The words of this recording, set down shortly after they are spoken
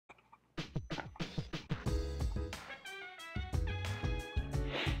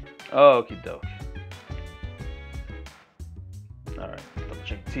Okie doke. Alright, double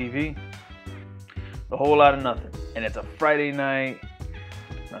check TV. A whole lot of nothing. And it's a Friday night.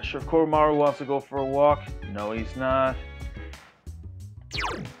 Not sure if Koromaru wants to go for a walk. No, he's not.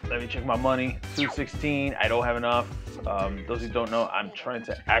 Let me check my money. 216. I don't have enough. Those who don't know, I'm trying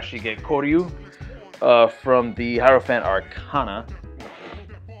to actually get Koryu from the Hierophant Arcana.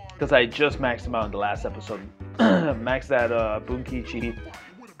 Because I just maxed him out in the last episode. Maxed that Bunkichi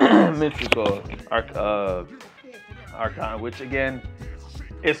Mitsuko Arcana, which again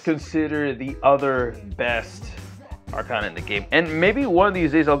is considered the other best Arcana in the game. And maybe one of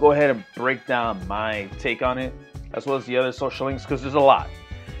these days I'll go ahead and break down my take on it, as well as the other social links, because there's a lot.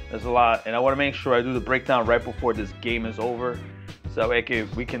 There's a lot, and I want to make sure I do the breakdown right before this game is over, so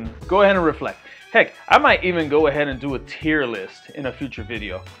we can go ahead and reflect. Heck, I might even go ahead and do a tier list in a future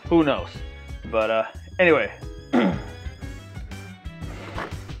video. Who knows? But anyway.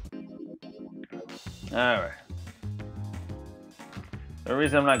 Alright. The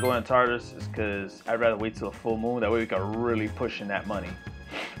reason I'm not going to Tartarus is because I'd rather wait till a full moon. That way we can really push in that money.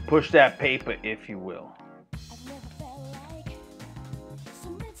 Push that paper, if you will.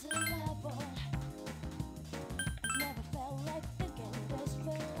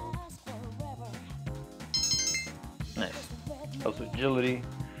 Nice. Helps with agility.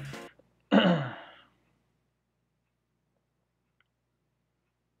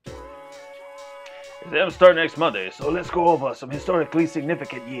 Exams start next Monday, so let's go over some historically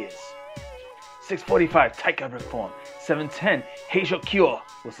significant years. 645, Taika reform. 710, Heijo Kyo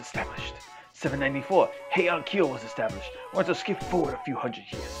was established. 794, Heian Kyo was established. I want to skip forward a few hundred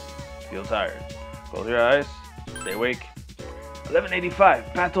years. Feel tired? Close your eyes. Stay awake.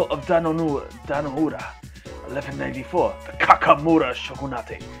 1185, Battle of Danohura. 1194, the Kakamura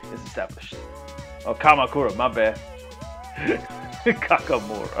Shogunate is established. Oh, Kamakura, my bad.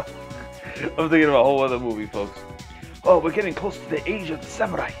 Kakamura. I'm thinking of a whole other movie, folks. Oh, we're getting close to the age of the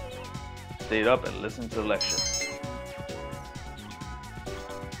samurai. Stayed up and listened to the lecture.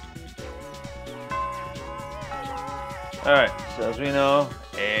 Alright, so as we know,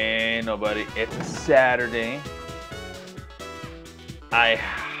 ain't nobody. It's a Saturday. I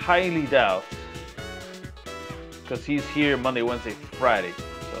highly doubt, because he's here Monday, Wednesday, Friday.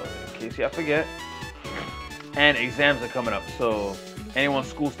 So in case you forget. And exams are coming up, so anyone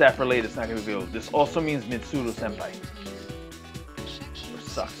school staff related is not going to be available. This also means Mitsuru Senpai. Which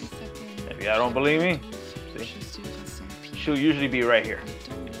sucks. If y'all don't believe me, see? She'll usually be right here.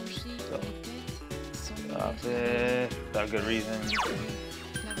 So, stop it. Without good reason.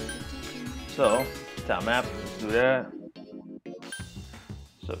 So, town map, let's do that.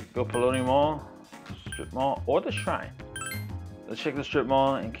 So, go Poloni Mall, Strip Mall, or the Shrine. Let's check the Strip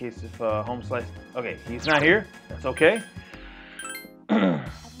Mall in case if Home Slice. Okay, he's not here. That's okay.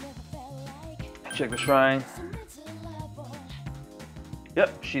 Check the Shrine.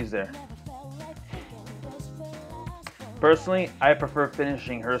 Yep, she's there. Personally, I prefer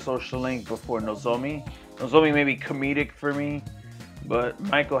finishing her social link before Nozomi. Nozomi may be comedic for me, but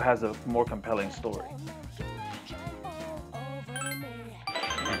Maiko has a more compelling story.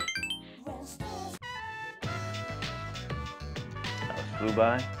 Flew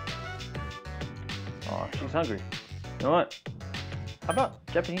by. Oh, she's hungry. You know what? How about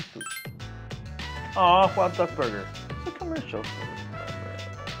Japanese food? Oh, wild duck burger. It's a commercial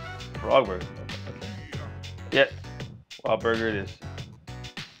for frog burger. Okay. Yep. Wild burger it is.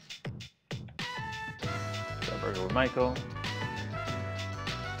 Wild burger with Maiko.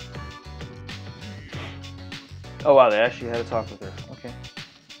 Oh wow, they actually had a talk with her. Okay.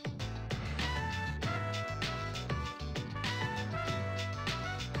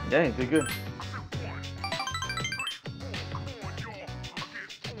 Yeah, he did good.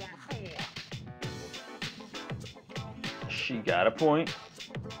 She got a point.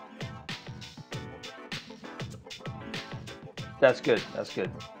 That's good. That's good.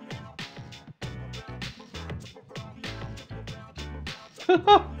 This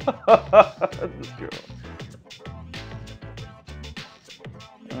girl.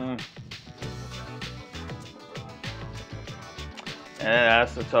 And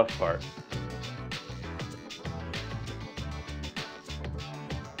that's the tough part.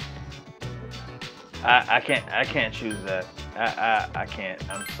 I can't choose that. I can't.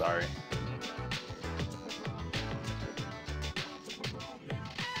 I'm sorry.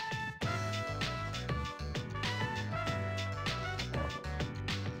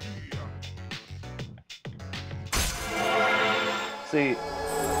 See,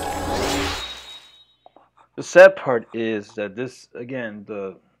 the sad part is that this, again,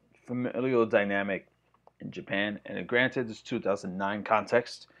 the familial dynamic in Japan, and granted, this 2009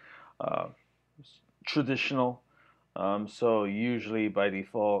 context, uh, traditional. So usually by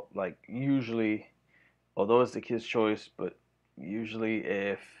default, like usually, although it's the kid's choice, but usually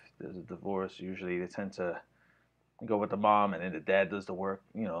if there's a divorce, usually they tend to go with the mom, and then the dad does the work.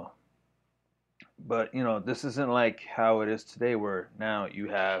 But this isn't like how it is today, where now you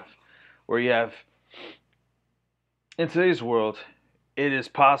have in today's world, it is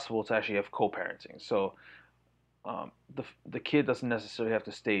possible to actually have co-parenting. So the kid doesn't necessarily have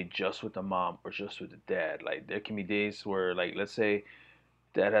to stay just with the mom or just with the dad. Like there can be days where, like, let's say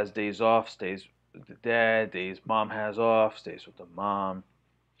dad has days off, stays with the dad. Days mom has off, stays with the mom.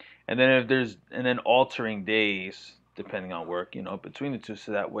 And then altering days depending on work, between the two,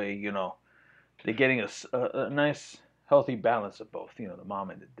 so that way, they're getting a nice healthy balance of both, the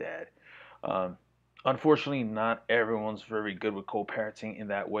mom and the dad. Um, Unfortunately, not everyone's very good with co-parenting in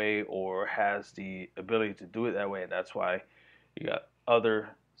that way or has the ability to do it that way, and that's why you got other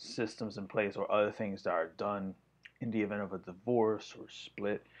systems in place or other things that are done in the event of a divorce or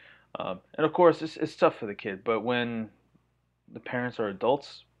split. And of course, it's tough for the kid, but when the parents are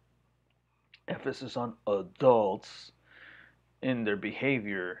adults, emphasis on adults in their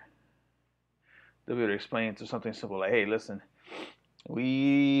behavior, they'll be able to explain to something simple like, hey, listen,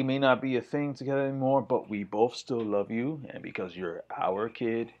 we may not be a thing together anymore, but we both still love you. And because you're our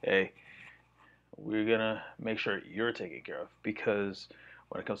kid, hey, we're going to make sure you're taken care of. Because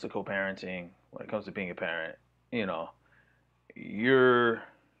when it comes to co parenting, when it comes to being a parent, your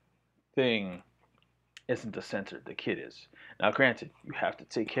thing isn't the center, the kid is. Now, granted, you have to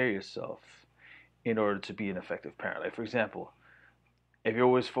take care of yourself in order to be an effective parent. Like, for example, if you're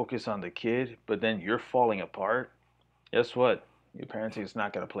always focused on the kid, but then you're falling apart, guess what? Your parenting is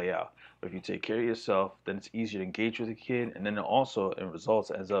not going to play out. But if you take care of yourself, then it's easier to engage with the kid, and then also in results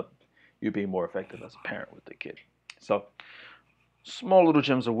ends up you being more effective as a parent with the kid. So, small little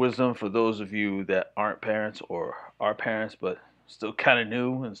gems of wisdom for those of you that aren't parents or are parents but still kind of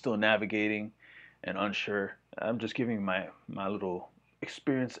new and still navigating and unsure. I'm just giving my little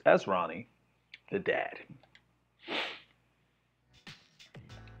experience as Ronnie, the dad.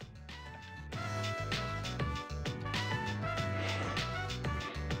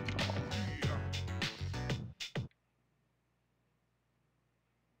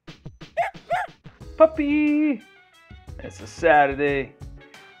 Puppy! It's a Saturday.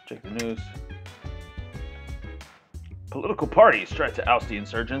 Check the news. Political parties tried to oust the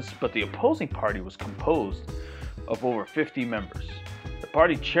insurgents, but the opposing party was composed of over 50 members. The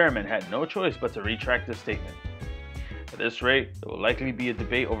party chairman had no choice but to retract his statement. At this rate, there will likely be a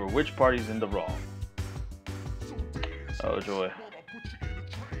debate over which party is in the wrong. Oh joy.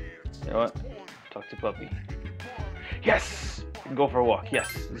 You know what? Talk to Puppy. Yes! We can go for a walk.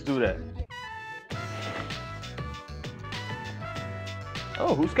 Yes, let's do that.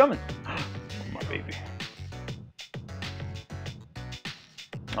 Oh, who's coming? Oh, my baby.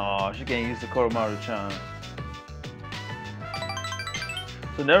 Oh, she can't use the Koromaru-chan.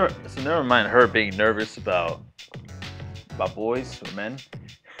 So never mind her being nervous about boys or men.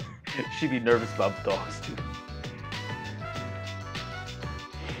 She'd be nervous about dogs too.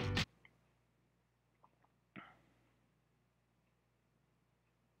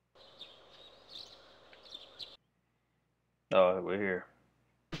 Oh, we're here.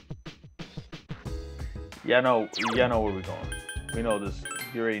 Yeah, know where we're going. We know this.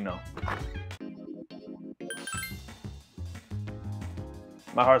 You already know.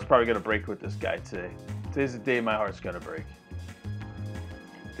 My heart's probably gonna break with this guy today. Today's the day my heart's gonna break.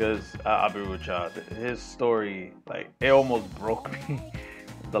 Because I'll be with y'all. His story, like, it almost broke me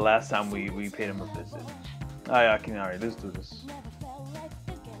the last time we paid him a visit. Hi, Akinari, let's do this.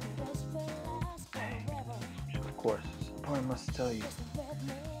 Of course, I must tell you.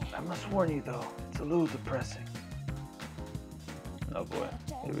 I must warn you though, it's a little depressing. Oh boy,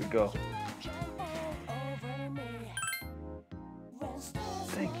 here we go.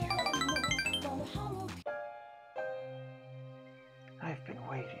 Thank you. I've been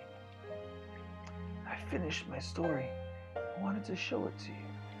waiting. I finished my story. I wanted to show it to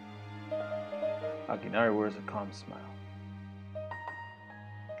you. Akinari wears a calm smile.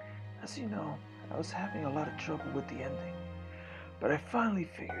 As you know, I was having a lot of trouble with the ending, but I finally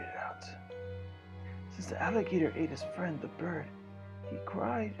figured it out. Since the alligator ate his friend, the bird, he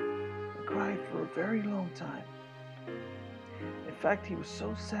cried and cried for a very long time. In fact, he was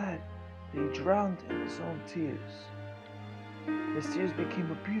so sad that he drowned in his own tears. His tears became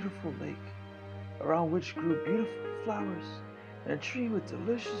a beautiful lake, around which grew beautiful flowers and a tree with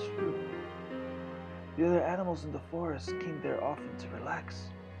delicious fruit. The other animals in the forest came there often to relax,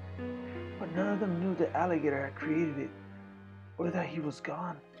 but none of them knew the alligator had created it or that he was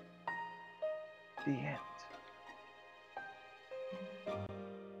gone. The end.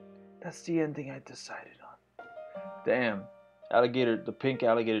 That's the ending I decided on. Damn. Alligator, the pink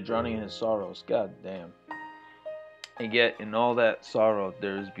alligator drowning in his sorrows. God damn. And yet, in all that sorrow,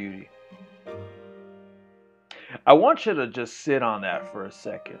 there is beauty. I want you to just sit on that for a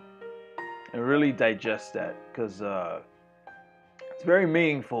second and really digest that, because it's very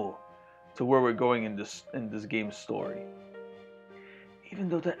meaningful to where we're going in this game's story. Even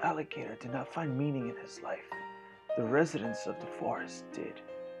though the alligator did not find meaning in his life, the residents of the forest did.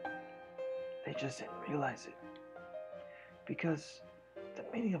 They just didn't realize it. Because the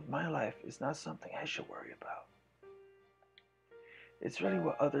meaning of my life is not something I should worry about. It's really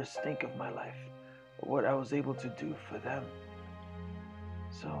what others think of my life, or what I was able to do for them.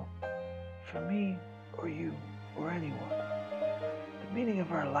 So, for me, or you, or anyone, the meaning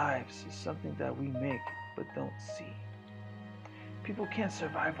of our lives is something that we make but don't see. People can't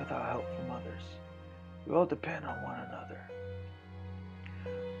survive without help from others. We all depend on one another.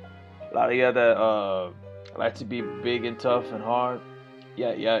 A lot of you that like to be big and tough and hard,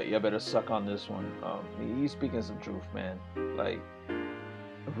 you better suck on this one. He's speaking some truth, man. Like,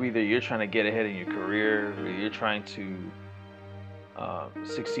 whether you're trying to get ahead in your career, whether you're trying to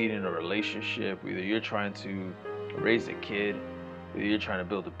succeed in a relationship, whether you're trying to raise a kid, whether you're trying to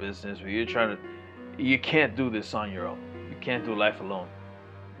build a business, whether you're trying to, you can't do this on your own. You can't do life alone.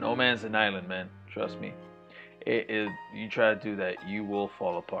 No man's an island, man. Trust me. You try to do that, you will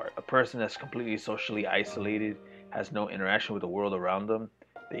fall apart. A person that's completely socially isolated, has no interaction with the world around them,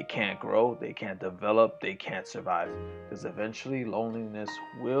 they can't grow, they can't develop, they can't survive. Because eventually loneliness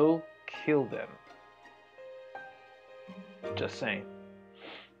will kill them. Just saying.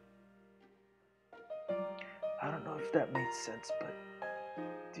 I don't know if that made sense, but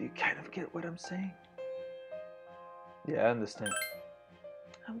do you kind of get what I'm saying? Yeah, I understand.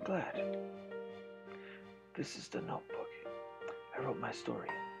 I'm glad. This is the notebook. I wrote my story.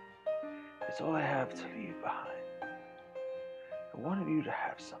 It's all I have to leave behind. I wanted you to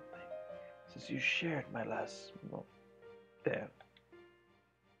have something, since you shared my last moment. Damn.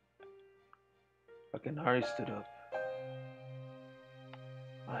 Akinari stood up.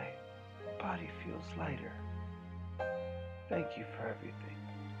 My body feels lighter. Thank you for everything.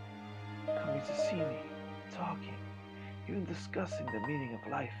 Coming to see me, talking, even discussing the meaning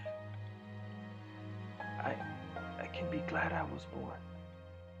of life. I can be glad I was born.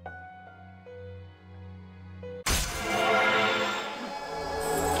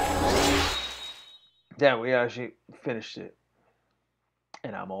 Damn, we actually finished it.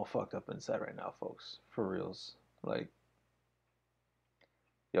 And I'm all fucked up inside right now, folks. For reals. Like,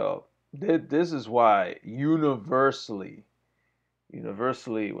 yo, this is why universally,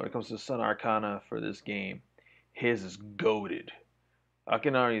 when it comes to Sun Arcana for this game, his is goated.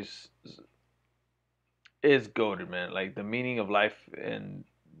 Akinari's is goated, man. Like, the meaning of life and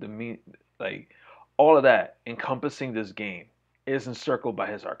like, all of that encompassing this game is encircled by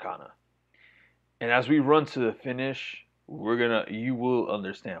his Arcana. And as we run to the finish, you will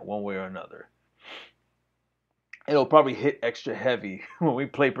understand one way or another. It'll probably hit extra heavy when we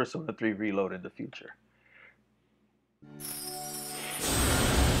play Persona 3 Reload in the future.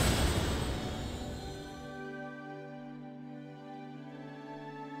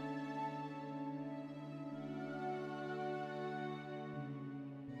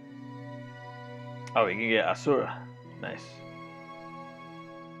 Oh, we can get Asura. Nice.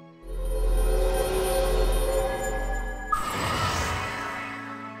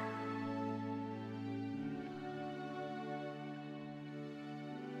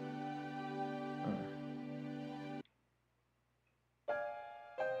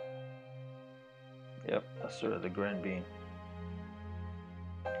 Yep, Asura the Grand Being.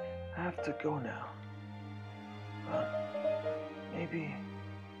 I have to go now. Maybe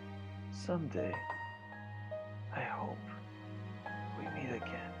someday, I hope, we meet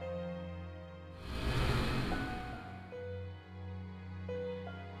again.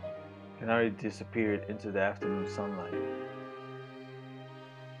 Akinari disappeared into the afternoon sunlight.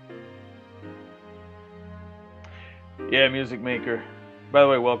 Yeah, Music Maker. By the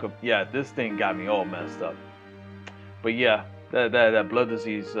way, welcome. Yeah, this thing got me all messed up. But yeah, that blood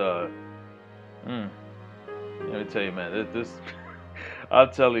disease. Let me tell you, man. This I'll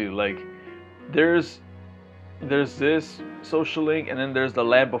tell you, like, there's this Social Link, and then there's the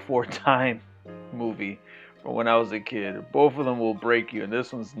Land Before Time movie from when I was a kid. Both of them will break you, and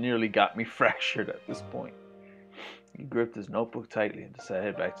this one's nearly got me fractured at this point. He gripped his notebook tightly and decided to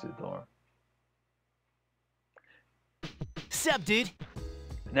head back to the dorm. Sup, dude?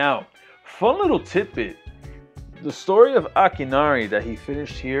 Now, fun little tidbit. The story of Akinari that he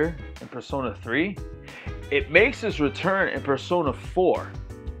finished here in Persona 3. It makes its return in Persona 4.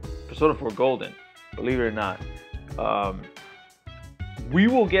 Persona 4 Golden, believe it or not. We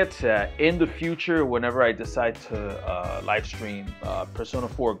will get to that in the future whenever I decide to live stream Persona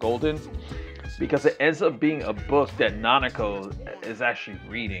 4 Golden, because it ends up being a book that Nanako is actually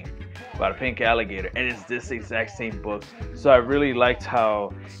reading about a pink alligator, and it's this exact same book. So I really liked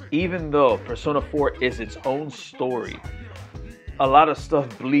how, even though Persona 4 is its own story, a lot of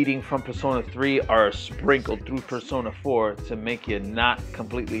stuff bleeding from Persona 3 are sprinkled through Persona 4 to make you not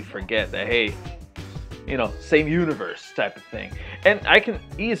completely forget that, hey, you know, same universe type of thing. And I can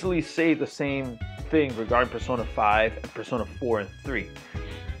easily say the same thing regarding Persona 5 and Persona 4 and 3.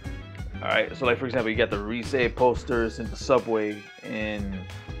 Alright, so like for example, you got the Rise posters in the subway in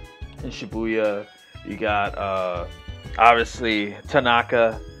Shibuya. You got obviously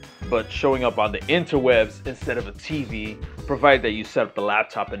Tanaka, but showing up on the interwebs instead of a TV, provided that you set up the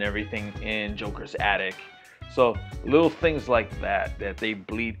laptop and everything in Joker's attic. So little things like that they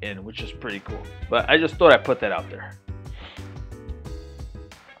bleed in, which is pretty cool. But I just thought I'd put that out there.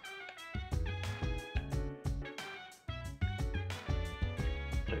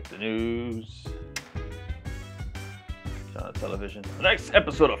 Check the news. Turn on television. The next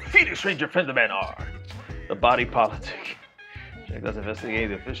episode of Phoenix Ranger Fenderman R. The Body Politic. Check that's investigating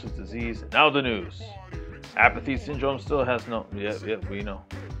the official's disease. Now the news. Apathy syndrome still has no... Yep, we know.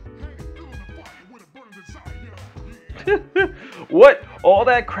 What all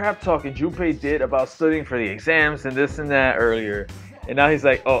that crap talking Junpei did about studying for the exams and this and that earlier, and now he's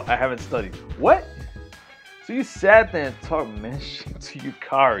like, oh, I haven't studied. What? So you sat there and talked mention to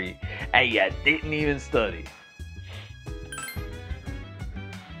Yukari and you didn't even study.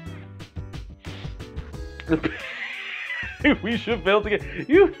 We should build together.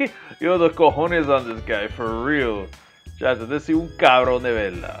 Yo, the cojones on this guy, for real. Chato, this is un cabrón de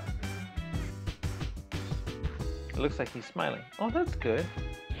verdad. It looks like he's smiling. Oh, that's good.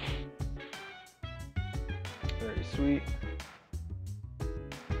 Very sweet.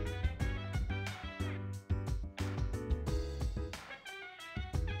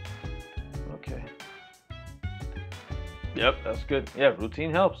 Okay. Yep, that's good. Yeah,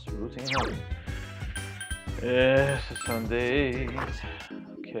 routine helps. Routine helps. Yes, it's Sunday.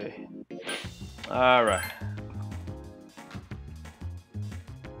 Okay. All right.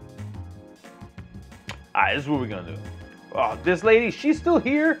 Alright, this is what we're gonna do. Oh, this lady, she's still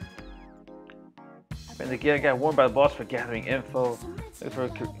here? And again, I got warned by the boss for gathering info.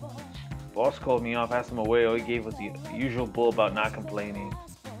 Boss called me off, asked him away. All he gave was the usual bull about not complaining.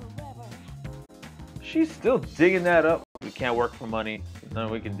 She's still digging that up. We can't work for money. There's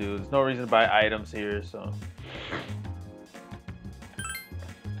nothing we can do. There's no reason to buy items here, so.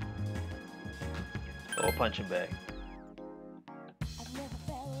 Oh, punching bag.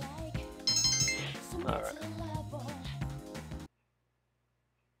 Alright.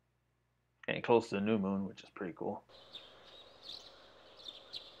 Getting close to the new moon, which is pretty cool.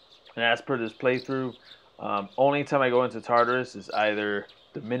 And as per this playthrough, only time I go into Tartarus is either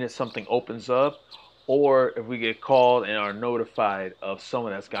the minute something opens up, or if we get called and are notified of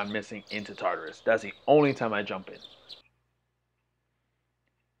someone that's gone missing into Tartarus. That's the only time I jump in.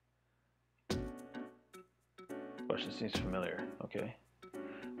 Question seems familiar. Okay.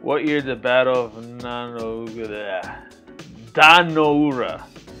 What year did the Battle of Danoura?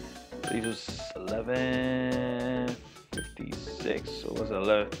 It was 1156. Or was it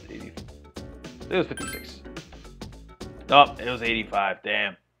 1180? It was 56. Oh, it was 85.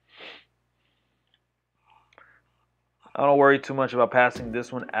 Damn. I don't worry too much about passing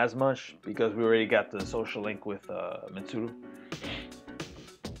this one as much because we already got the social link with Mitsuru.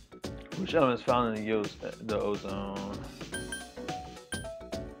 Which element is found in the ozone?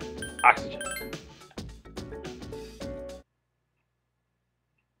 Oxygen.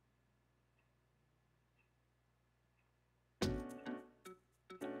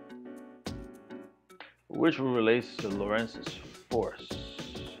 Which relates to Lorenz's force?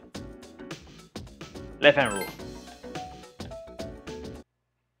 Left hand rule.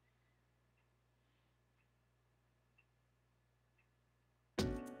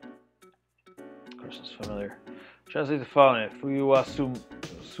 Of course, it's familiar. Translate the following. Fuyu wa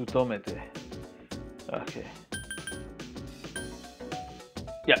sutomete. Okay.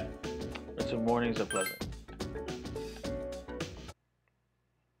 Yeah. So mornings are pleasant.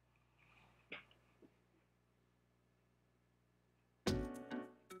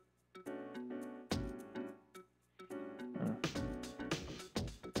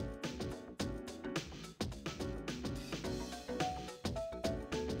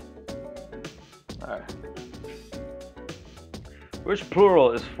 Which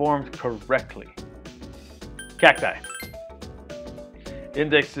plural is formed correctly? Cacti.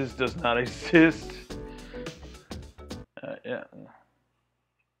 Indexes does not exist. Yeah.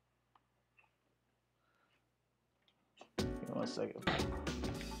 Give me 1 second.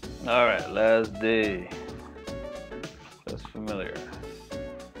 All right, last day. That's familiar.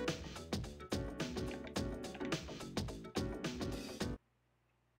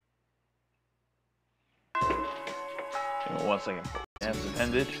 Give me 1 second. Answer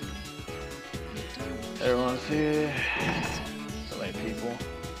appended. Everyone's here. So many people.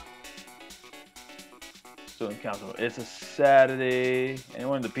 Student council. It's a Saturday.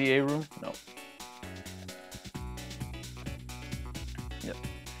 Anyone in the PA room? No. Yep.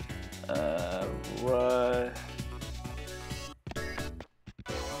 Right.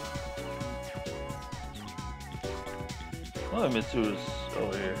 Well, Mitsuru's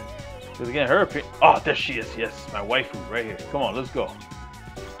over here. Because again, her opinion. Oh, there she is. Yes, my waifu right here. Come on, let's go.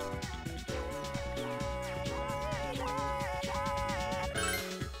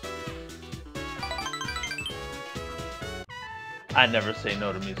 I never say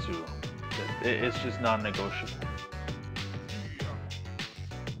no to Mitsuru. It's just non-negotiable.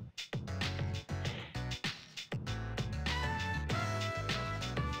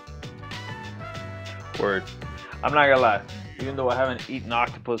 Word. I'm not gonna lie. Even though I haven't eaten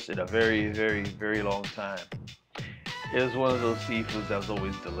octopus in a very, very, very long time, it was one of those seafoods that was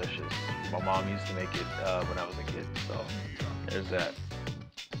always delicious. My mom used to make it when I was a kid. So there's that.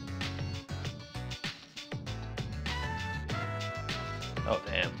 Oh,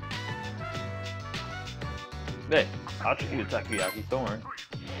 damn. Hey, I'll treat you to takoyaki, don't worry.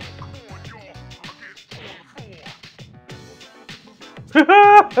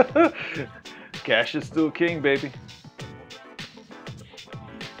 Cash is still king, baby.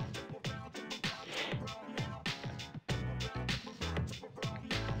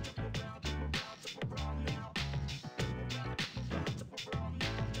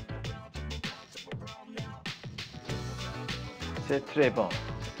 C'est très bon.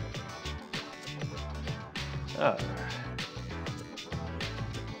 Oh.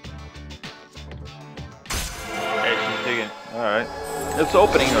 Hey, she's digging. Alright. It's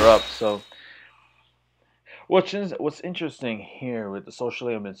opening her up, so. What's interesting here with the Social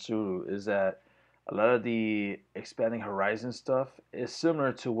Layer Mitsuru is that a lot of the expanding horizon stuff is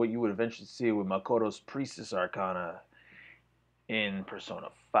similar to what you would eventually see with Makoto's Priestess Arcana in Persona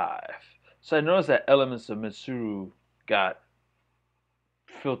 5. So I noticed that elements of Mitsuru got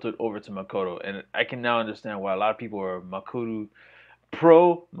filtered over to Makoto, and I can now understand why a lot of people are Makoto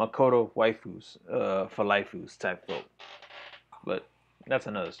pro Makoto waifus for laifus type folk. But that's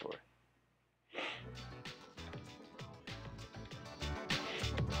another story.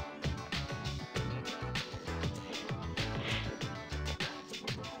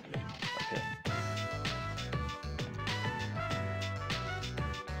 Okay.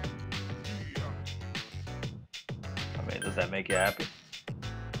 I mean, does that make you happy?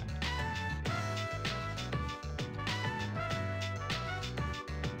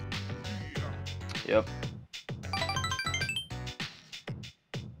 Yep.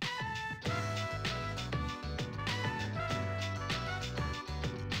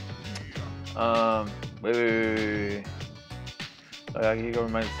 Wait. I can go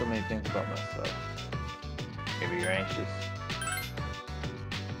remind so many things about myself. Maybe you're anxious.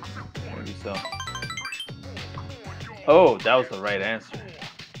 Maybe so. Oh, that was the right answer.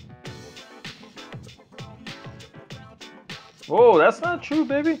 Whoa, that's not true,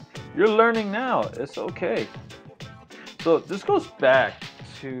 baby. You're learning now. It's okay. So this goes back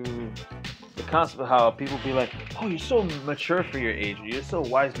to the concept of how people be like, oh, you're so mature for your age. You're so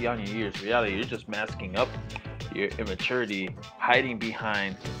wise beyond your years. In reality, you're just masking up your immaturity, hiding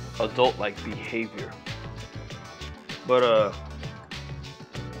behind adult-like behavior. But,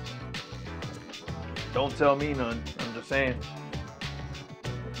 don't tell me none. I'm just saying.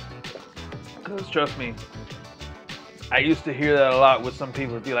 Because trust me, I used to hear that a lot with some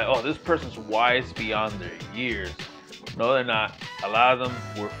people. Be like, oh, this person's wise beyond their years. No, they're not. A lot of them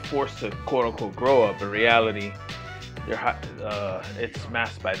were forced to quote unquote grow up. In reality, it's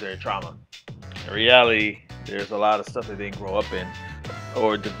masked by their trauma. In reality, there's a lot of stuff that they didn't grow up in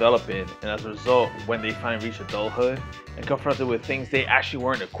or develop in. And as a result, when they finally reach adulthood and confronted with things they actually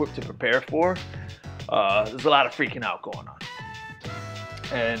weren't equipped to prepare for, there's a lot of freaking out going on.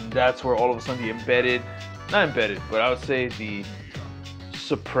 And that's where all of a sudden not embedded, but I would say the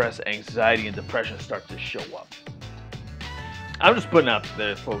suppressed anxiety and depression start to show up. I'm just putting out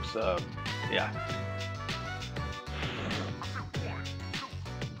there, folks. Yeah.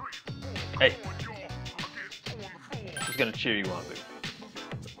 Hey. Just gonna cheer you on, baby.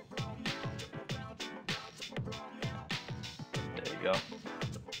 There you go.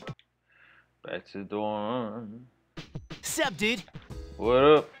 Back to the dorm. Sup, dude? What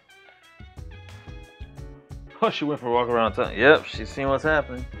up? Oh, she went for a walk around town. Yep, she's seen what's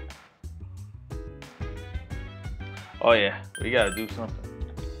happening. Oh yeah, we gotta do something.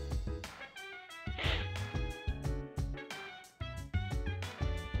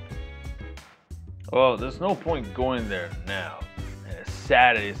 Well, there's no point going there now. And it's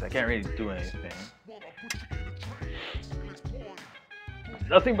Saturday, so I can't really do anything.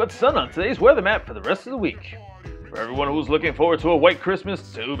 Nothing but sun on today's weather map for the rest of the week. For everyone who's looking forward to a white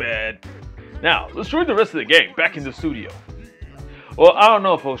Christmas, too bad. Now, let's join the rest of the gang back in the studio. Well, I don't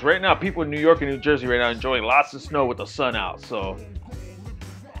know, folks. Right now, people in New York and New Jersey right now enjoying lots of snow with the sun out. So,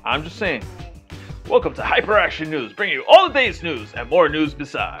 I'm just saying. Welcome to Hyperaction News, bringing you all the day's news and more news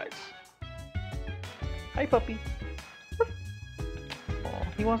besides. Hi, puppy. Oh,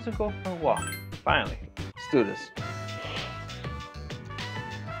 he wants to go for a walk. Finally. Let's do this.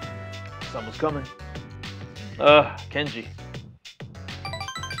 Someone's coming. Kenji.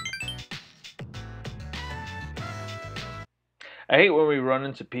 I hate when we run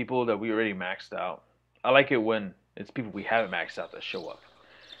into people that we already maxed out. I like it when it's people we haven't maxed out that show up.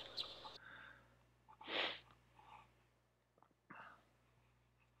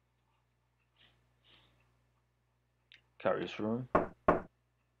 Kari's room.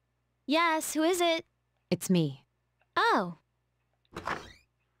 Yes, who is it? It's me. Oh.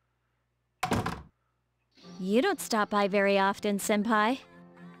 You don't stop by very often, Senpai.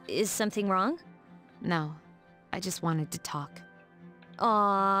 Is something wrong? No, I just wanted to talk.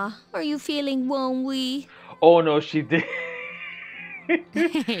 Aw, are you feeling lonely? Oh no, she did.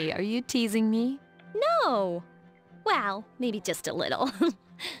 Hey, are you teasing me? No. Well, maybe just a little.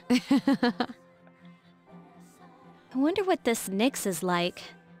 I wonder what this Nyx is like.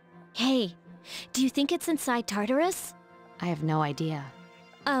 Hey, do you think it's inside Tartarus? I have no idea.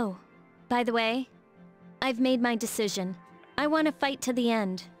 Oh, by the way, I've made my decision. I want to fight to the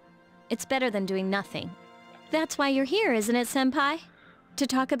end. It's better than doing nothing. That's why you're here, isn't it, Senpai? To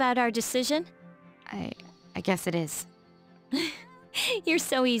talk about our decision? I guess it is. You're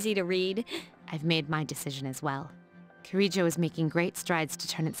so easy to read. I've made my decision as well. Kirijo is making great strides to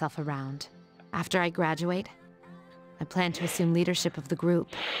turn itself around. After I graduate, I plan to assume leadership of the group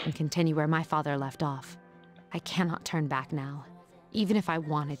and continue where my father left off. I cannot turn back now, even if I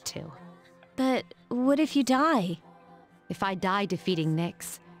wanted to. But what if you die? If I die defeating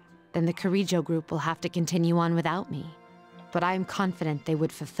Nyx, then the Kirijo group will have to continue on without me. But I am confident they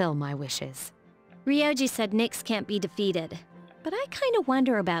would fulfill my wishes. Ryoji said Nyx can't be defeated, but I kind of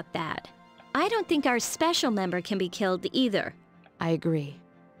wonder about that. I don't think our special member can be killed either. I agree.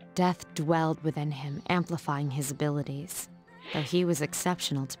 Death dwelled within him, amplifying his abilities, though he was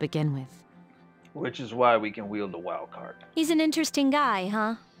exceptional to begin with. Which is why we can wield the wild card. He's an interesting guy,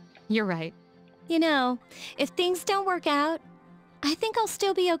 huh? You're right. You know, if things don't work out, I think I'll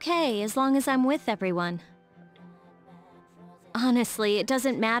still be okay as long as I'm with everyone. Honestly, it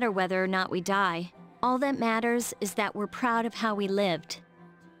doesn't matter whether or not we die. All that matters is that we're proud of how we lived.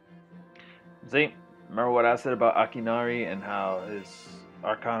 See, remember what I said about Akinari and how his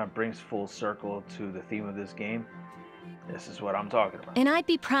Arcana brings full circle to the theme of this game? This is what I'm talking about. And I'd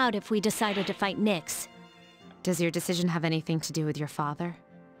be proud if we decided to fight Nyx. Does your decision have anything to do with your father?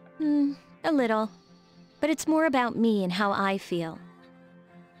 A little. But it's more about me and how I feel.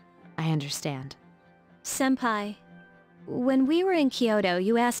 I understand. Senpai, when we were in Kyoto,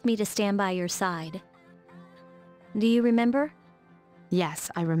 you asked me to stand by your side. Do you remember?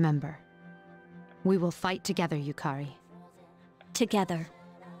 Yes, I remember. We will fight together, Yukari. Together.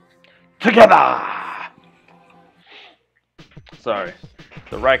 Together! Sorry,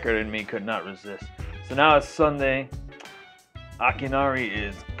 the Riker in me could not resist. So now it's Sunday. Akinari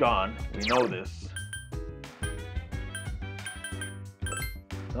is gone. We know this.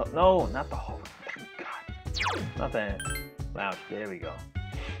 No, not the whole. God. Not the lounge. There we go.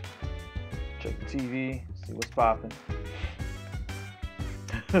 Check the TV. See what's popping.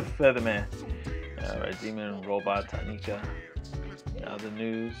 Featherman. Alright, Demon Robot Tanika. Now the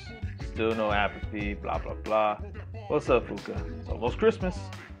news. Still no apathy. Blah blah blah. What's up, Fuka? It's almost Christmas.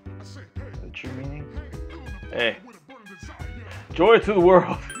 The true meaning? Hey. Joy to the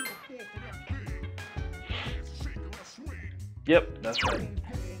world. Yep, that's right.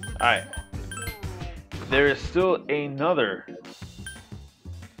 Alright. There is still another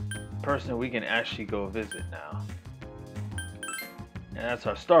person we can actually go visit now. And that's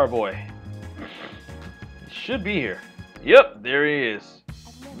our star boy. He should be here. Yep, there he is.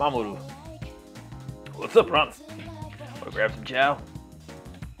 Mamoru. What's up, Ron? Wanna grab some chow?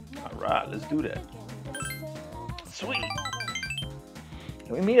 Alright, let's do that. Sweet!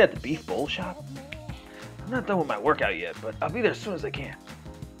 Can we meet at the beef bowl shop? I'm not done with my workout yet, but I'll be there as soon as I can.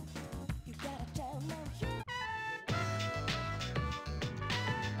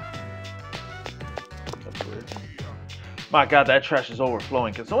 That's weird. My god, that trash is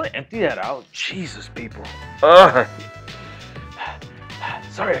overflowing. Can someone empty that out? Jesus, people. Ugh.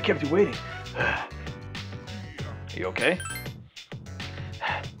 Sorry, I kept you waiting. You okay?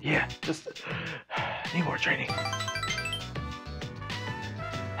 Yeah, just need more training.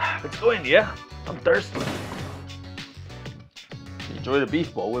 Let's go in, yeah? I'm thirsty. Enjoy the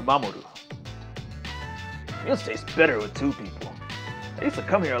beef bowl with Mamoru. Meals taste better with two people. I used to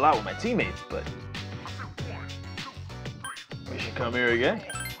come here a lot with my teammates, but we should come here again.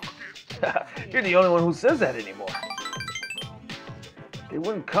 You're the only one who says that anymore. They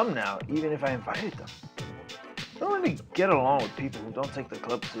wouldn't come now, even if I invited them. I don't really get along with people who don't take the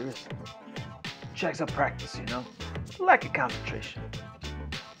club seriously. Checks up practice, you know? Lack of concentration.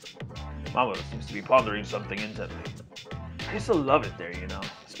 Mamoru seems to be pondering something intently. I used to love it there, you know?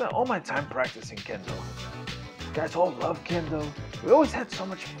 I spent all my time practicing kendo. Guys all love kendo. We always had so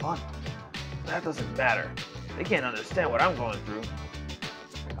much fun. But that doesn't matter. They can't understand what I'm going through.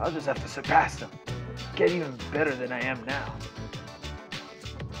 I'll just have to surpass them. Get even better than I am now.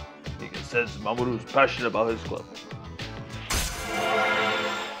 You can sense Mamoru's passionate about his club.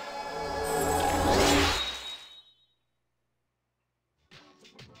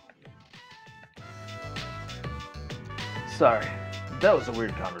 Sorry, that was a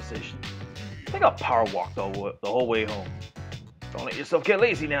weird conversation. I think I'll power walk the whole way home. Don't let yourself get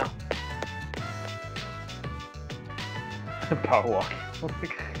lazy now. Power walking.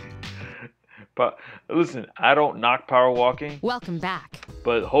 But listen, I don't knock power walking. Welcome back.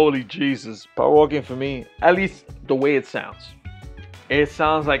 But holy Jesus, power walking for me, at least the way it sounds. It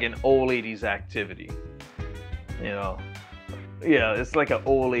sounds like an old lady's activity. You know? Yeah, it's like an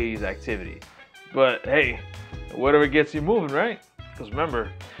old lady's activity. But hey, whatever gets you moving, right? Because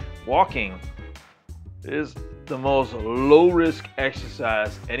remember, walking is the most low-risk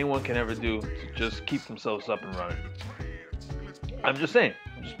exercise anyone can ever do to just keep themselves up and running. I'm just saying.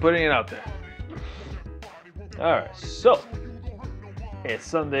 I'm just putting it out there. Alright, so it's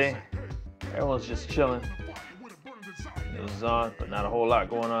Sunday. Everyone's just chilling. News is on, but not a whole lot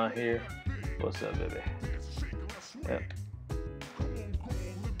going on here. What's up, baby? Yep.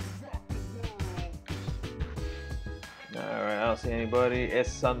 Alright, I don't see anybody.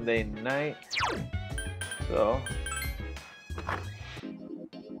 It's Sunday night. So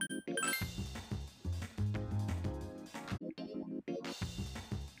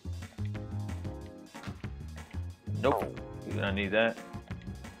nope, we do not need that.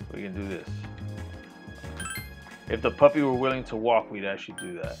 We can do this. If the puppy were willing to walk, we'd actually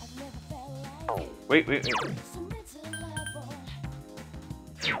do that. Wait.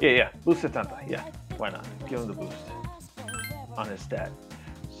 Yeah, boost 70. Yeah, why not? Give him the boost on his stat.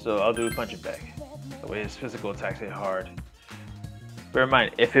 So I'll do a punch it back. The way his physical attacks hit hard. Bear in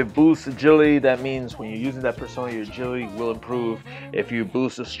mind, if it boosts agility, that means when you're using that persona, your agility will improve. If you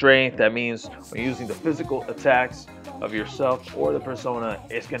boost the strength, that means when using the physical attacks of yourself or the persona,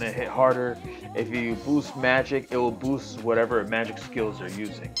 it's going to hit harder. If you boost magic, it will boost whatever magic skills they're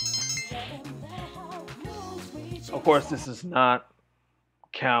using. Of course, this does not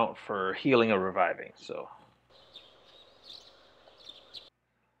count for healing or reviving, so.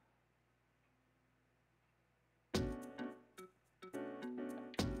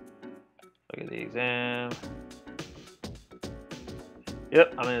 Look at the exam.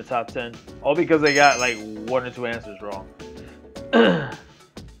 Yep, I'm in the top 10. All because I got like 1 or 2 answers wrong.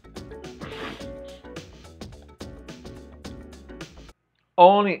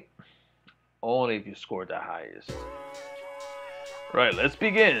 Only if you scored the highest. Right, let's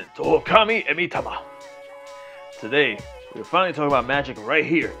begin. Tokami Emitama. Today, we're finally talking about magic right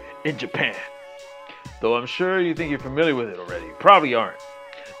here in Japan. Though I'm sure you think you're familiar with it already. You probably aren't.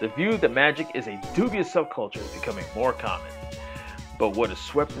 The view that magic is a dubious subculture is becoming more common. But what is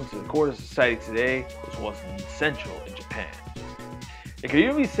swept into the core of society today was once essential in Japan. It could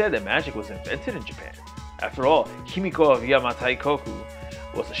even be said that magic was invented in Japan. After all, Himiko of Yamataikoku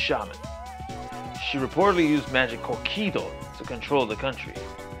was a shaman. She reportedly used magic called Kido to control the country.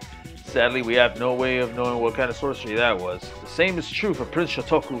 Sadly, we have no way of knowing what kind of sorcery that was. The same is true for Prince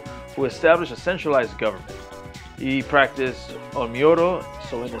Shotoku, who established a centralized government. He practiced onmyodo,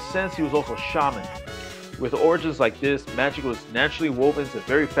 so in a sense he was also a shaman. With origins like this, magic was naturally woven into the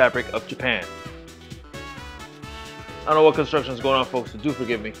very fabric of Japan. I don't know what construction is going on, folks, so do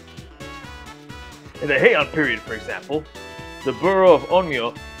forgive me. In the Heian period, for example, the borough of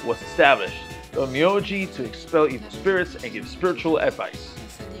Onmyo was established, the Myoji, to expel evil spirits and give spiritual advice.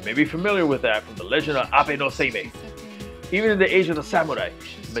 You may be familiar with that from the legend of Abe no Seimei. Even in the age of the samurai,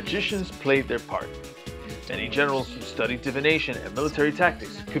 magicians played their part. Many generals who studied divination and military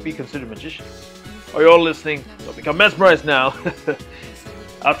tactics could be considered magicians. Are you all listening? Don't become mesmerized now.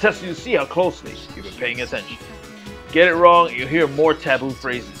 I'll test you to see how closely you've been paying attention. Get it wrong, you'll hear more taboo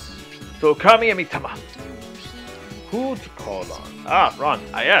phrases. So, Kami Amitama. Who to call on? Ah, Ron,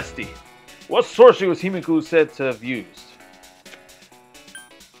 I asked thee. What sorcery was Himiku said to have used?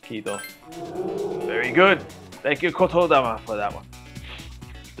 Kido. Very good. Thank you, Kotodama, for that one.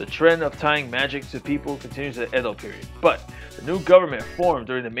 The trend of tying magic to people continues in the Edo period, but the new government formed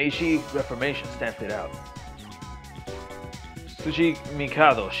during the Meiji Reformation stamped it out. Tsuji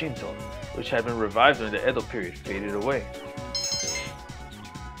Mikado Shinto, which had been revived during the Edo period, faded away.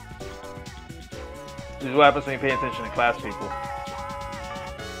 This is what happens when you pay attention to class, people.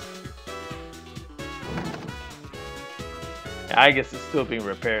 I guess it's still being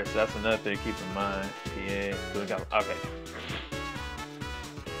repaired, so that's another thing to keep in mind. PA, okay.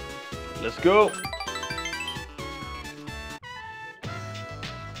 Let's go.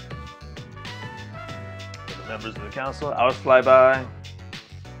 The members of the council, hours fly by.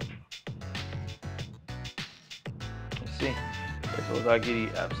 Let's see. So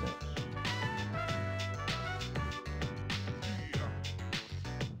Zagiri absent.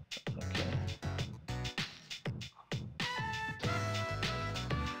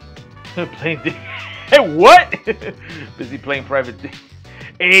 Playing Hey, what? Busy playing private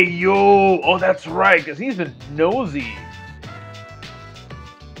Hey, yo! Oh, that's right, because he's been nosy.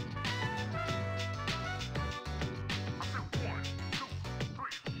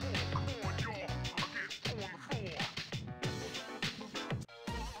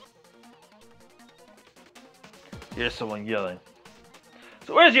 Here's someone yelling.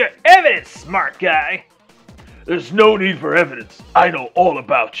 So where's your evidence, smart guy? There's no need for evidence. I know all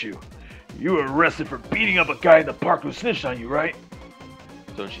about you. You were arrested for beating up a guy in the park who snitched on you, right?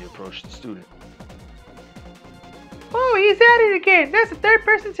 Toshi approached the student. Oh, he's at it again. That's the third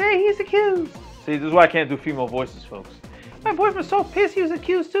person today he's accused. See, this is why I can't do female voices, folks. My boyfriend's so pissed he was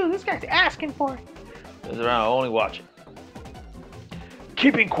accused too. This guy's asking for it. This around, I'll only watch it.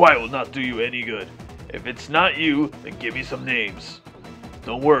 Keeping quiet will not do you any good. If it's not you, then give me some names.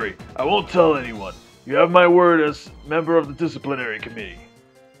 Don't worry, I won't tell anyone. You have my word as member of the disciplinary committee.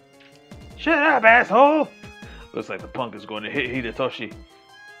 Shut up, asshole! Looks like the punk is going to hit Hidetoshi.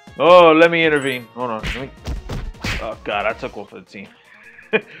 Oh, let me intervene. Hold on. Oh, God, I took one for the team.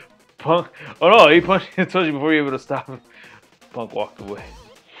 Punk. Oh, no, he punched Hidetoshi before you were able to stop him. Punk walked away.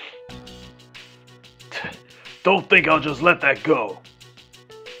 Don't think I'll just let that go.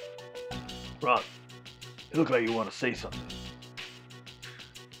 Ron, you look like you want to say something.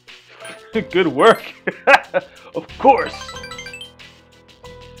 Good work. Of course.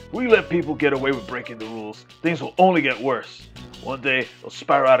 We let people get away with breaking the rules, things will only get worse. One day, they'll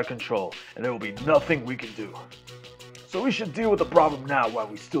spiral out of control, and there will be nothing we can do. So we should deal with the problem now while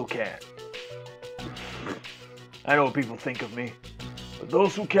we still can. I know what people think of me, but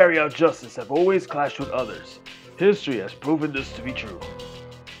those who carry out justice have always clashed with others. History has proven this to be true.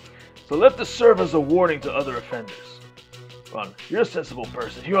 So let this serve as a warning to other offenders. Ron, you're a sensible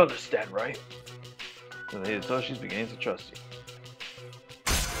person, you understand, right? So Hidetoshi's beginning to trust you.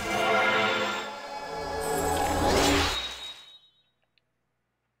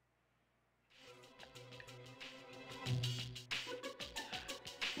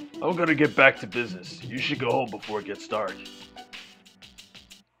 I'm gonna get back to business. You should go home before it gets dark.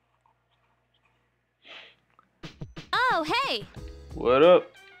 Oh, hey! What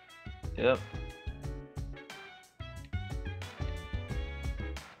up? Yep.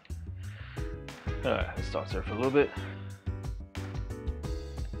 Alright, let's talk to her for a little bit.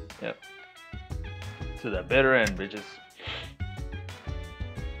 Yep. To that better end, bitches.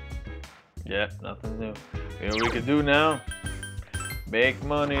 Yep, nothing new. You know what we can do now? Make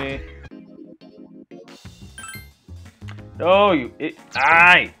money. No, you.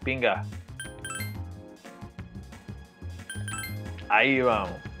 Ay, pinga. Ahí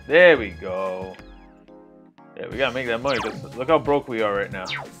vamos. There we go. Yeah, we gotta make that money because look how broke we are right now.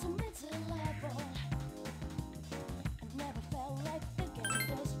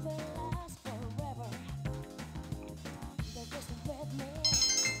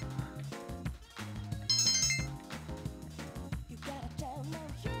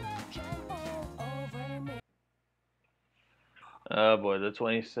 Oh boy, the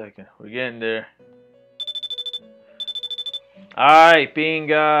 22nd. We're getting there. Alright,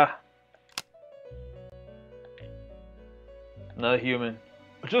 pinga. Another human.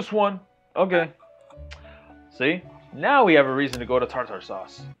 Just one. Okay. See? Now we have a reason to go to tartar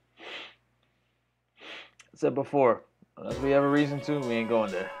sauce. I said before, unless we have a reason to, we ain't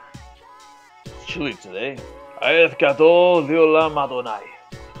going there. It's chilly today. Arigato Viola Madonai.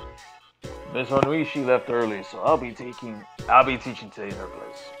 Miss Honui, she left early, so I'll be teaching today in her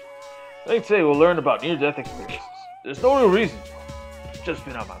place. I think today we'll learn about near-death experiences. There's no real reason. It's just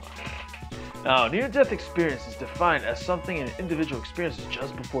been on my mind. Now, near-death experience is defined as something an individual experiences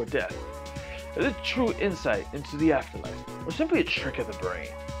just before death. Is it true insight into the afterlife, or simply a trick of the brain?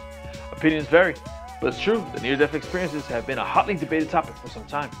 Opinions vary, but it's true that near-death experiences have been a hotly debated topic for some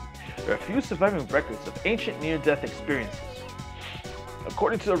time. There are few surviving records of ancient near-death experiences.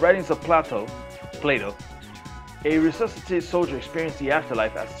 According to the writings of Plato, a resuscitated soldier experienced the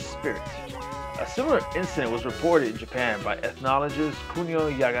afterlife as a spirit. A similar incident was reported in Japan by ethnologist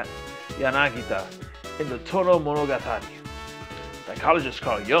Kunio Yanagita in the Toro Monogatari. Psychologist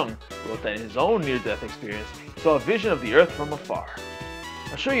Carl Jung wrote that in his own near-death experience, he saw a vision of the earth from afar.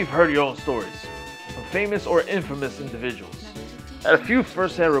 I'm sure you've heard your own stories, from famous or infamous individuals. I had a few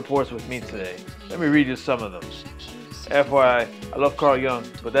first-hand reports with me today. Let me read you some of them. FYI, I love Carl Jung,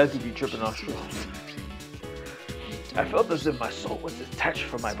 but that dude be tripping off shrooms. I felt as if my soul was detached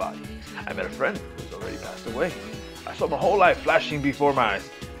from my body. I met a friend who's already passed away. I saw my whole life flashing before my eyes.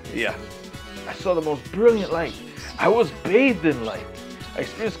 Yeah, I saw the most brilliant light. I was bathed in light. I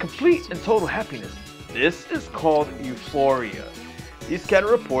experienced complete and total happiness. This is called euphoria. These kind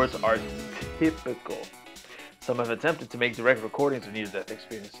of reports are typical. Some have attempted to make direct recordings of near-death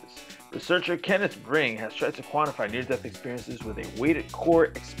experiences. Researcher Kenneth Ring has tried to quantify near-death experiences with a weighted core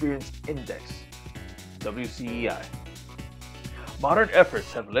experience index, WCEI. Modern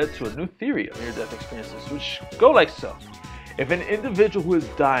efforts have led to a new theory of near-death experiences, which go like so. If an individual who is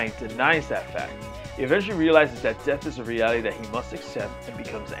dying denies that fact, he eventually realizes that death is a reality that he must accept and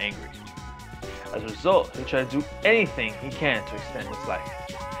becomes angry. As a result, he'll try to do anything he can to extend his life.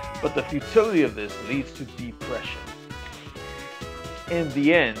 But the futility of this leads to depression. In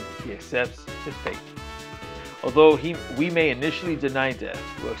the end, he accepts his fate. Although we may initially deny death,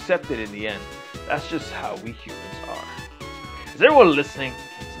 we'll accept it in the end. That's just how we humans are. Is everyone listening?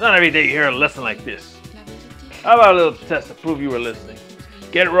 It's not every day you hear a lesson like this. How about a little test to prove you were listening?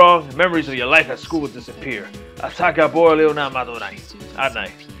 Get it wrong, the memories of your life at school will disappear. Ataka boileo na madonai. At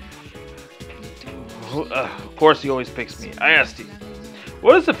night. Of course he always picks me. I asked you.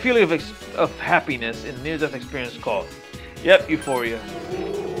 What is the feeling of happiness in near-death experience called? Yep, euphoria.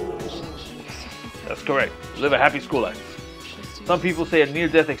 That's correct. Live a happy school life. Some people say a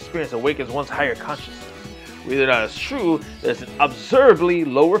near-death experience awakens one's higher consciousness. Whether or not it's true, there's an observably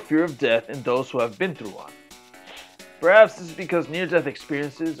lower fear of death in those who have been through one. Perhaps this is because near-death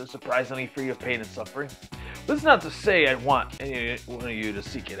experiences are surprisingly free of pain and suffering. But it's not to say I want any one of you to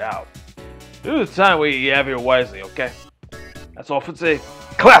seek it out. Do the time where you have here wisely, okay? That's all for today.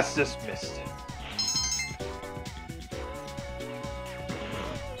 Class dismissed.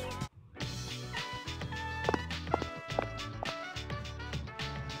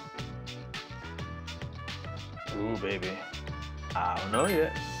 Ooh, baby. I don't know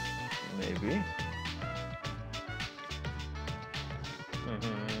yet. Maybe.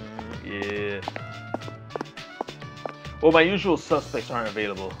 Yeah. Well, my usual suspects aren't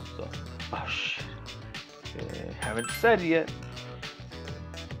available, so. Oh, shit. Yeah, haven't said yet.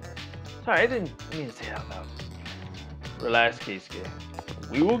 Sorry, I didn't mean to say it out loud. Relax, Keisuke.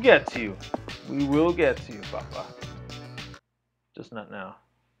 We will get to you. We will get to you, Papa. Just not now.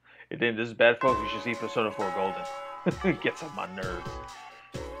 If you think this is bad, folks, you should see Persona 4 Golden. It gets on my nerves.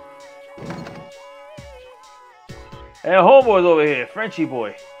 Hey, homeboy's over here, Frenchie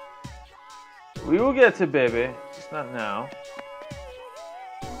boy. We will get to baby, just not now.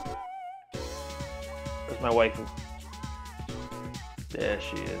 Where's my waifu? There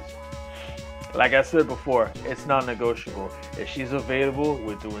she is. Like I said before, it's non-negotiable. If she's available,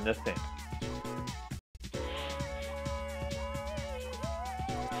 we're doing the thing.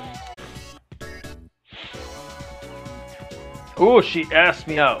 Oh, she asked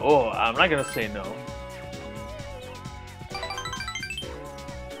me out. Oh, I'm not gonna say no.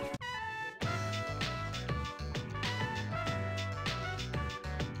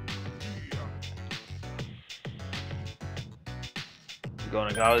 You going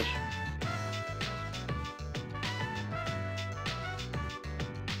to college?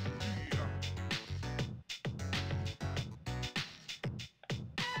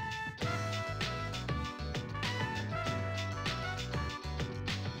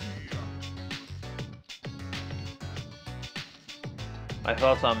 My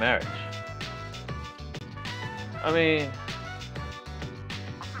thoughts on marriage. I mean,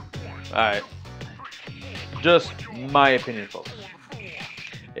 Alright. Just my opinion, folks.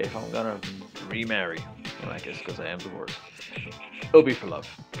 If I'm gonna remarry, I guess because I am divorced, it'll be for love.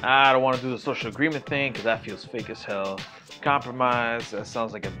 I don't want to do the social agreement thing because that feels fake as hell. Compromise, that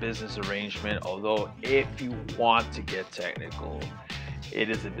sounds like a business arrangement, although if you want to get technical, it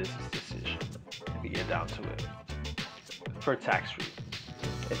is a business decision if you get down to it. For tax reasons.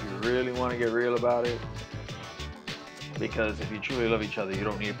 If you really want to get real about it, because if you truly love each other, you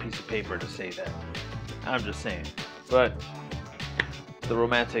don't need a piece of paper to say that. I'm just saying. But the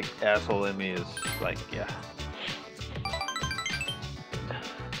romantic asshole in me is like, yeah.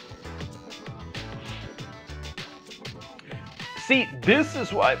 See, this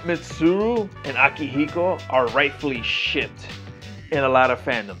is why Mitsuru and Akihiko are rightfully shipped in a lot of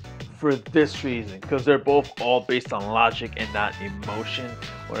fandom. For this reason, because they're both all based on logic and not emotion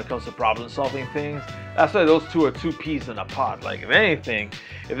when it comes to problem solving things. That's why those two are two peas in a pod. Like, if anything,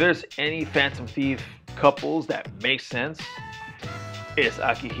 if there's any Phantom Thief couples that make sense, it's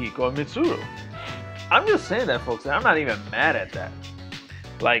Akihiko and Mitsuru. I'm just saying that, folks, and I'm not even mad at that.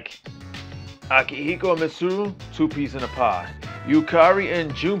 Like, Akihiko and Mitsuru, two peas in a pod. Yukari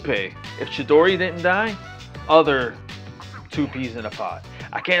and Junpei, if Chidori didn't die, other two peas in a pod.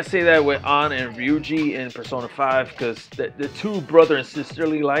 I can't say that with An and Ryuji in Persona 5 because the two brother and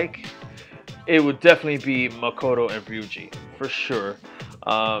sisterly like. It would definitely be Makoto and Ryuji for sure.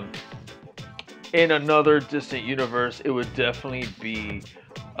 In another distant universe, it would definitely be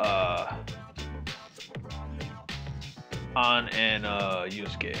An and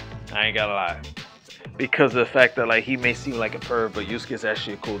Yusuke. I ain't gotta lie, because of the fact that like he may seem like a perv, but Yusuke's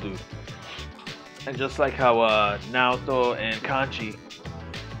actually a cool dude. And just like how Naoto and Kanji,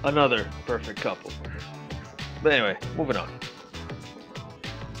 another perfect couple. But anyway, moving on.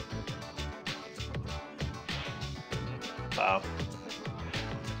 Wow.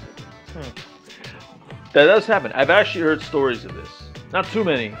 That does happen. I've actually heard stories of this. Not too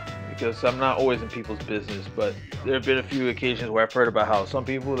many, because I'm not always in people's business, but there have been a few occasions where I've heard about how some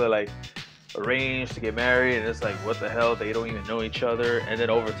people that like arrange to get married and it's like, what the hell, they don't even know each other, and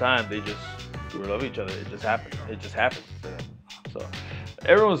then over time they just love each other. It just happens. It just happens to them. So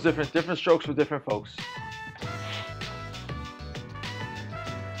everyone's different strokes for different folks.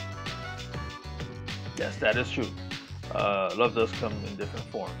 Yes, that is true. Love does come in different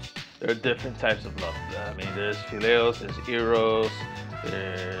forms. There are different types of love. I mean, there's phileos, there's eros,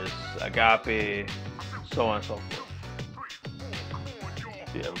 there's agape, so on and so forth.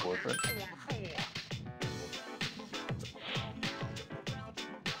 Do you have a boyfriend?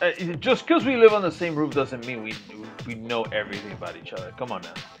 Just because we live on the same roof doesn't mean we know everything about each other. Come on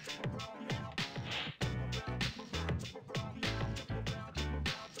now.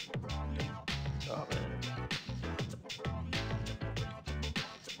 Oh man.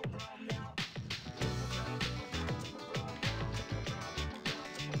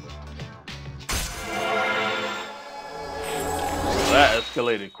 That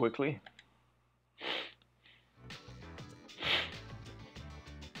escalated quickly.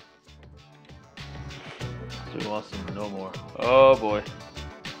 So he wants to know more. Oh boy.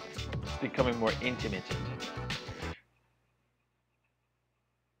 It's becoming more intimate.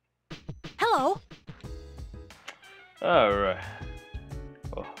 Hello. Alright.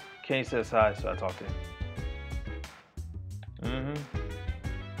 Oh, Kenny says hi, so I talk to him.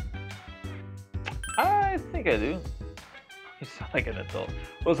 I think I do. You sound like an adult.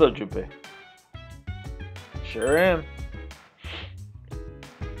 What's up, Junpei? Sure am.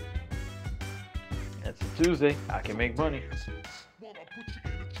 It's a Tuesday. I can make money.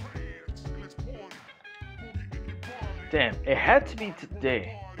 Damn, it had to be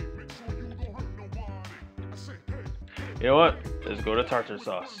today. You know what? Let's go to tartar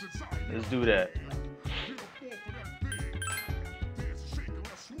sauce. Let's do that.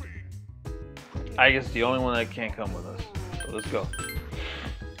 I guess the only one that can't come with us. So let's go.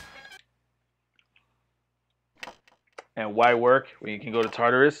 And why work when you can go to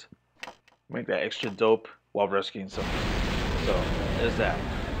Tartarus? Make that extra dope while rescuing someone. So there's that.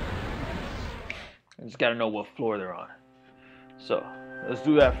 I just gotta know what floor they're on. So let's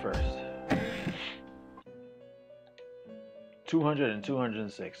do that first. 200 and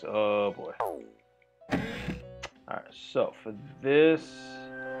 206. Oh boy. Alright, so for this,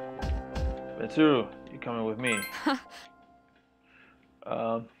 Mitsuru, you coming with me.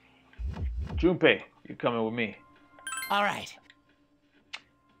 Junpei, you coming with me. All right.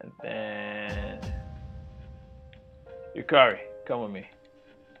 And then Yukari, come with me.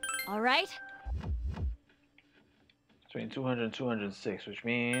 All right. Between 200 and 206, which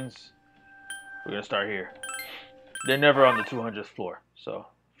means we're gonna start here. They're never on the 200th floor, so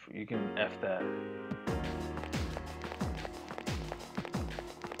You can F that.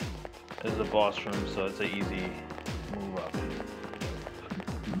 This is a boss room, so it's an easy move up.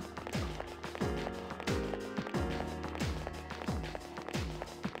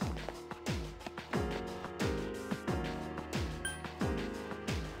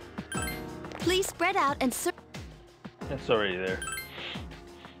 Please spread out and It's already there.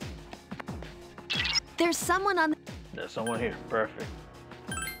 There's someone on. There's someone here. Perfect.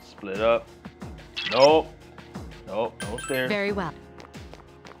 Split up. Nope. Nope. No stairs. Very well.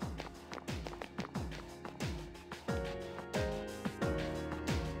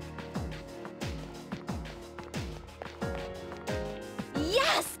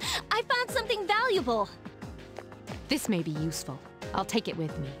 Yes! I found something valuable. This may be useful. I'll take it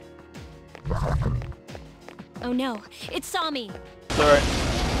with me. Oh no, it saw me. It's alright.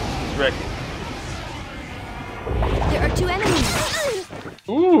 Let's wreck it. There are 2 enemies.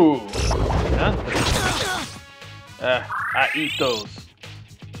 Ooh! I eat those.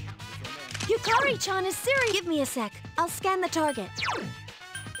 Yukari-chan is serious. Give me a sec. I'll scan the target.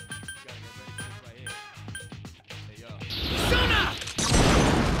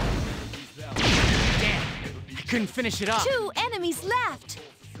 Damn, I couldn't finish it up. 2 enemies left.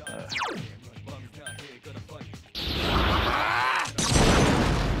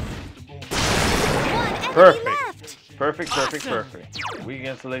 One enemy Perfect. left. Perfect, perfect, Awesome. perfect. We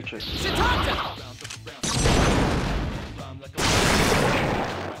against electricity. Shitata!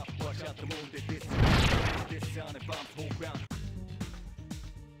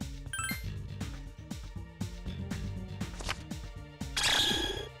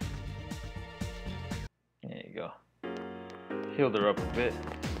 There you go. Healed her up a bit.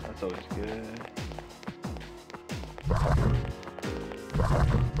 That's always good.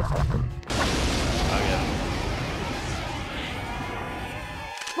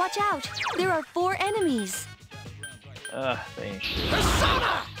 Watch out. There are 4 enemies. They ain't shit.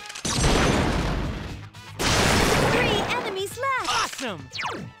 Persona! 3 enemies left. Awesome!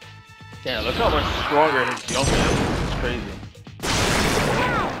 Damn, look how much stronger his younger is. It's crazy.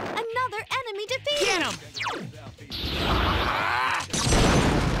 Wow, another enemy defeated. Get him!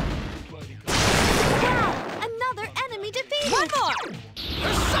 Wow, another enemy defeated. One more!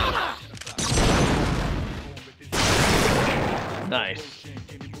 Persona! Nice.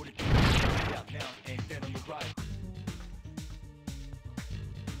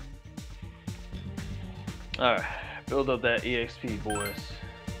 Alright, build up that EXP, boys.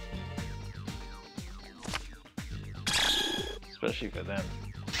 Especially for them.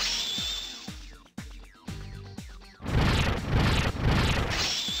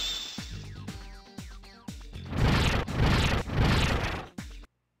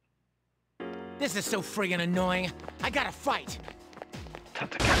 This is so friggin' annoying. I gotta fight.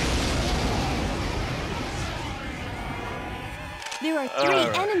 There are 3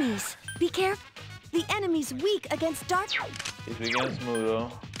 enemies. Be careful. The enemy's weak against dark. He's weak against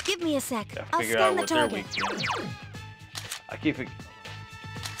Mudo. Give me a sec. Gotta I'll figure scan out the what they're target. weak to. I keep it.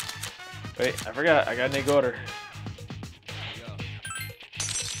 Wait, I forgot. I got Nick order.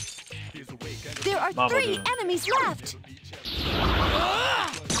 There are Mama 3 do. enemies left.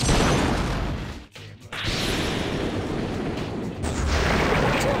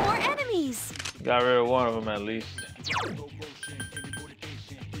 2 more enemies. Got rid of one of them at least.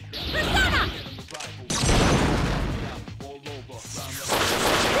 Persona!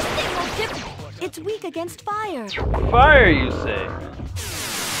 This thing won't dip. It's weak against fire. Fire, you say?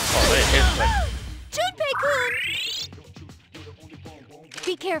 Oh, it hits like. Junpei-kun!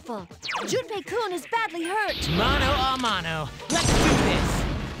 Be careful. Junpei-kun is badly hurt. Mano a mano. Let's do this.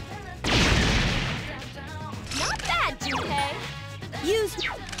 Not bad, Junpei. Use.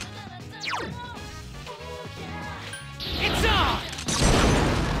 It's on!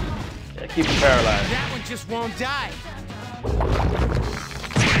 Yeah, keep him paralyzed. That one just won't die.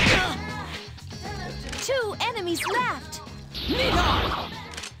 2 enemies left. Nihon!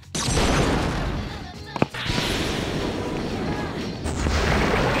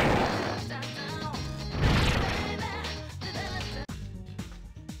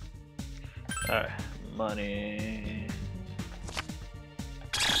 Alright, money.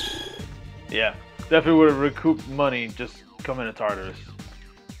 Yeah, definitely would have recouped money just coming to Tartarus.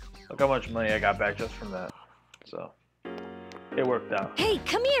 Look how much money I got back just from that. So, it worked out. Hey,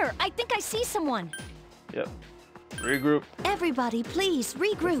 come here. I think I see someone. Yep. Regroup. Everybody, please, The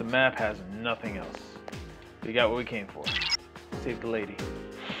regroup. map has nothing else. We got what we came for. Save the lady.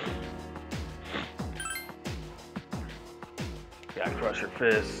 Gotta crush her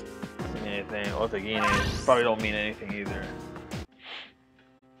fist. Doesn't mean anything. Otagine probably don't mean anything either.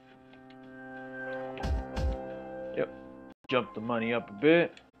 jump the money up a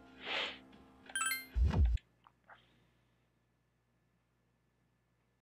bit.